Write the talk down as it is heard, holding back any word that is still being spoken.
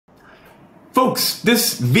Folks,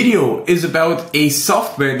 this video is about a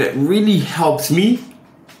software that really helps me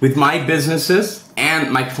with my businesses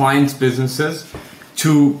and my clients' businesses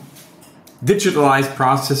to digitalize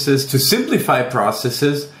processes, to simplify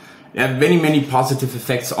processes, have many positive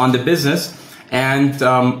effects on the business. And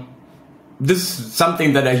this is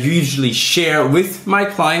something that I usually share with my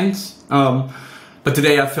clients. But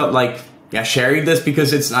today I felt like sharing this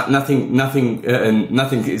because it's nothing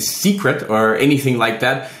is secret or anything like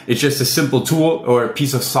that. It's just a simple tool or a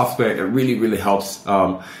piece of software that really helps.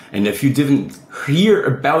 And if you didn't hear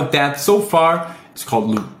about that so far, it's called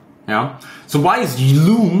Loom. Yeah. So why is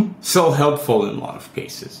Loom so helpful in a lot of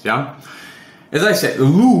cases? Yeah. As I said,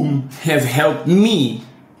 Loom has helped me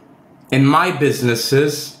in my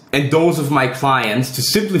businesses and those of my clients to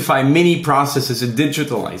simplify many processes and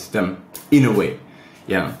digitalize them in a way.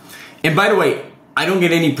 Yeah. And by the way, I don't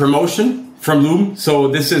get any promotion from Loom, so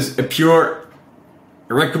this is a pure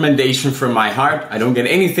recommendation from my heart. I don't get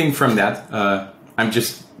anything from that. I'm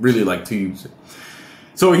just really like to use it.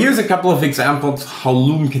 So here's a couple of examples how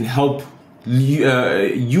Loom can help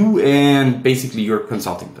you and basically your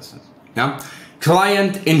consulting business. Yeah?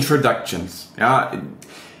 Client introductions. Yeah?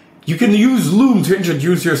 You can use Loom to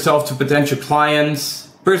introduce yourself to potential clients,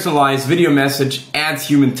 personalize video message, adds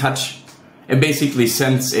human touch, and basically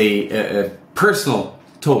sends a personal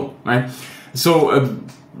tone, right? So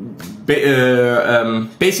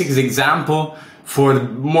basic example for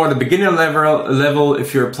the beginner level,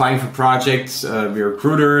 if you're applying for projects, your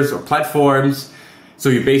recruiters or platforms, so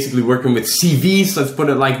you're basically working with CVs, let's put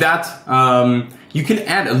it like that, you can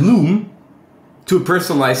add a Loom to a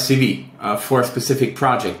personalized CV for a specific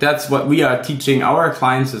project. That's what we are teaching our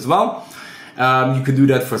clients as well. You can do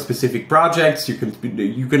that for specific projects. You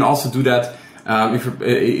can also do that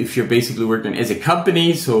if you're basically working as a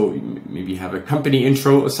company. So maybe you have a company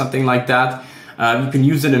intro or something like that. You can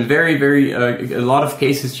use it in a lot of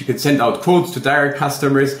cases. You can send out quotes to direct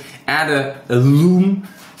customers. Add a Loom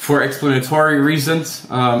for explanatory reasons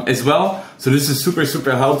as well. So this is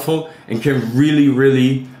super helpful and can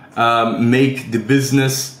really make the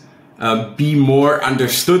business be more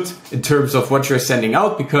understood in terms of what you're sending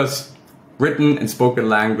out, because written and spoken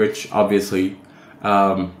language obviously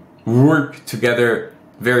work together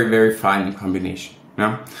very fine in combination.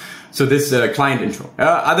 Yeah? So this client intro.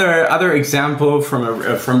 Other example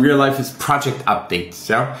from real life is project updates.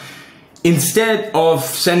 Yeah? Instead of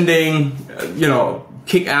sending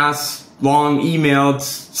kick-ass long emails,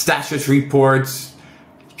 status reports,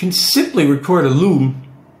 you can simply record a Loom,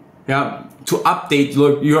 yeah, to update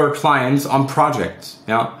your clients on projects,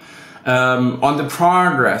 yeah, on the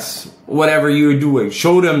progress, whatever you're doing.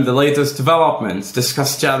 Show them the latest developments,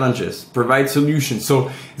 discuss challenges, provide solutions.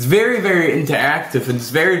 So it's very interactive, and it's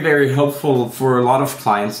very helpful for a lot of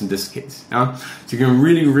clients in this case. Yeah? So you can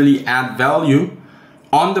really add value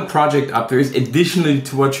on the project updates additionally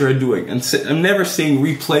to what you're doing. And I'm never saying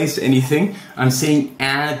replace anything, I'm saying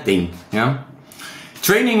adding. Yeah?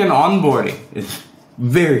 Training and onboarding is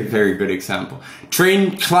very good example.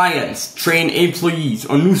 Train clients, train employees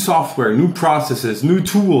on new software, new processes, new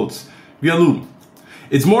tools via Loom.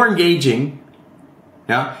 It's more engaging,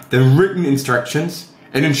 yeah, than written instructions,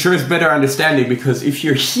 and ensures better understanding, because if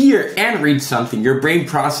you're here and read something, your brain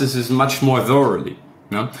processes much more thoroughly.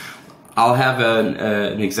 You know? I'll have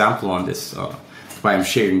an example on this why I'm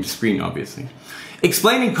sharing the screen, obviously.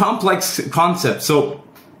 Explaining complex concepts. So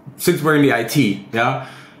since we're in the IT, yeah,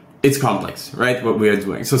 it's complex, right, what we are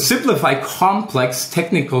doing. So simplify complex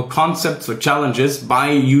technical concepts or challenges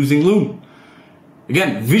by using Loom.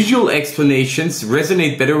 Again, visual explanations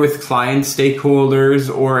resonate better with clients,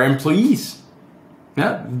 stakeholders, or employees.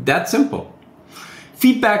 Yeah, that simple.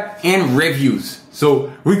 Feedback and reviews.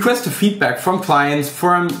 So request a feedback from clients,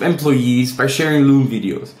 from employees by sharing Loom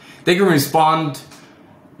videos. They can respond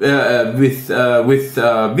with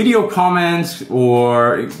video comments,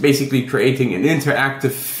 or basically creating an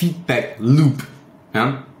interactive feedback loop,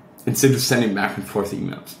 yeah? Instead of sending back and forth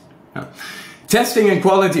emails. Yeah? Testing and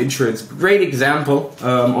quality assurance, great example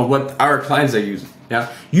of what our clients are using.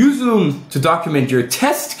 Yeah? Use Loom to document your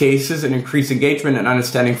test cases and increase engagement and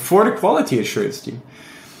understanding for the quality assurance team.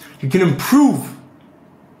 You can improve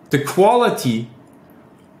the quality,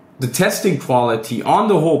 the testing quality on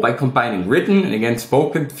the whole by combining written and again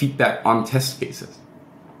spoken feedback on test cases.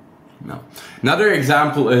 Now, another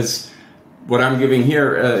example is what I'm giving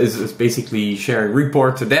here is basically sharing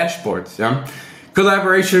reports or dashboards. Yeah?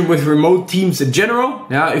 Collaboration with remote teams in general.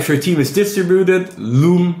 Yeah? If your team is distributed,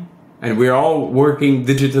 Loom, and we're all working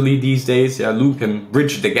digitally these days, yeah, Loom can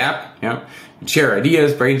bridge the gap. Yeah? Share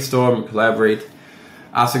ideas, brainstorm, collaborate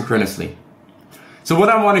asynchronously. So what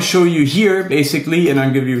I want to show you here, basically, and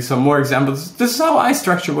I'll give you some more examples. This is how I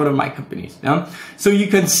structure one of my companies. Yeah? So you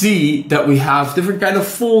can see that we have different kind of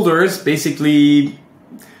folders, basically,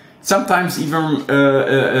 sometimes even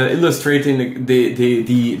illustrating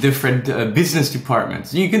the different business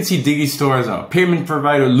departments. You can see Digistore as a payment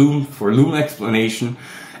provider, Loom for Loom explanation,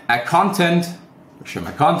 content, I'll share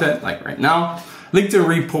my content like right now, LinkedIn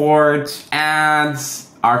report, ads,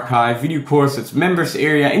 archive, video course, it's members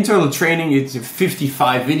area, internal training, it's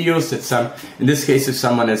 55 videos. That's in this case, if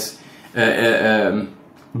someone is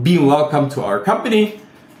being welcome to our company,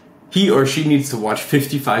 he or she needs to watch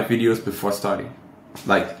 55 videos before starting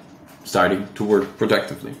to work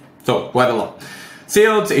productively. So quite a lot.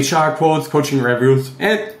 Sales, HR quotes, coaching reviews,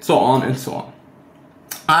 and so on and so on.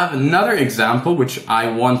 I have another example which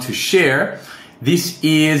I want to share. This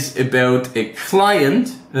is about a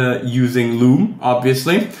client using Loom,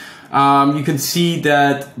 obviously. You can see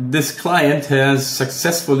that this client has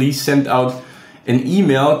successfully sent out an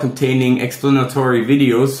email containing explanatory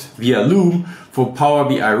videos via Loom for Power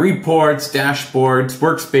BI reports, dashboards,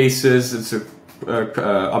 workspaces. It's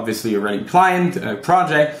obviously a running client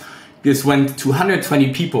project. This went to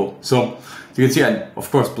 120 people. So you can see I, of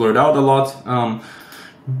course, blurred out a lot.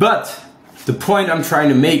 But the point I'm trying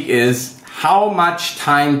to make is, how much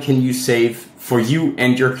time can you save for you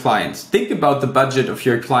and your clients? Think about the budget of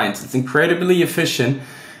your clients. It's incredibly efficient.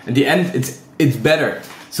 In the end, it's better.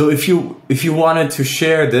 So if you wanted to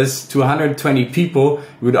share this to 120 people,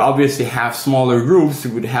 you would obviously have smaller groups.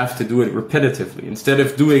 You would have to do it repetitively. Instead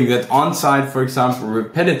of doing that on-site, for example,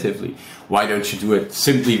 repetitively, why don't you do it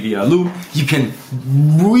simply via Loom? You can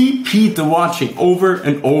repeat the watching over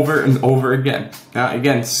and over and over again.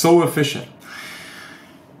 Again, so efficient.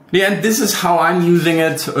 Yeah, and this is how I'm using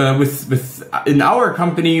it in our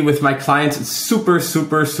company with my clients. It's super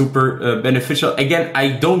beneficial. Again, I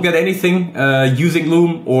don't get anything using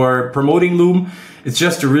Loom or promoting Loom. It's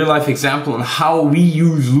just a real life example on how we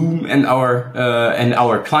use Loom and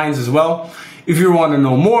our clients as well. If you want to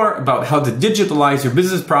know more about how to digitalize your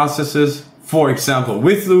business processes, for example,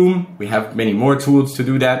 with Loom, we have many more tools to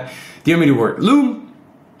do that. DM me the word Loom,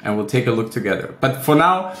 and we'll take a look together. But for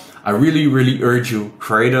now, I really urge you,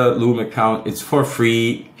 create a Loom account. It's for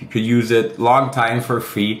free. You could use it long time for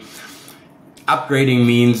free. Upgrading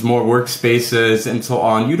means more workspaces and so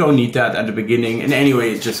on. You don't need that at the beginning. And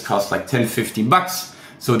anyway, it just costs like 10-15 bucks.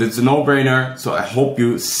 So it's a no-brainer. So I hope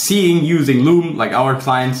you using Loom like our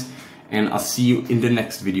clients, and I'll see you in the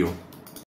next video.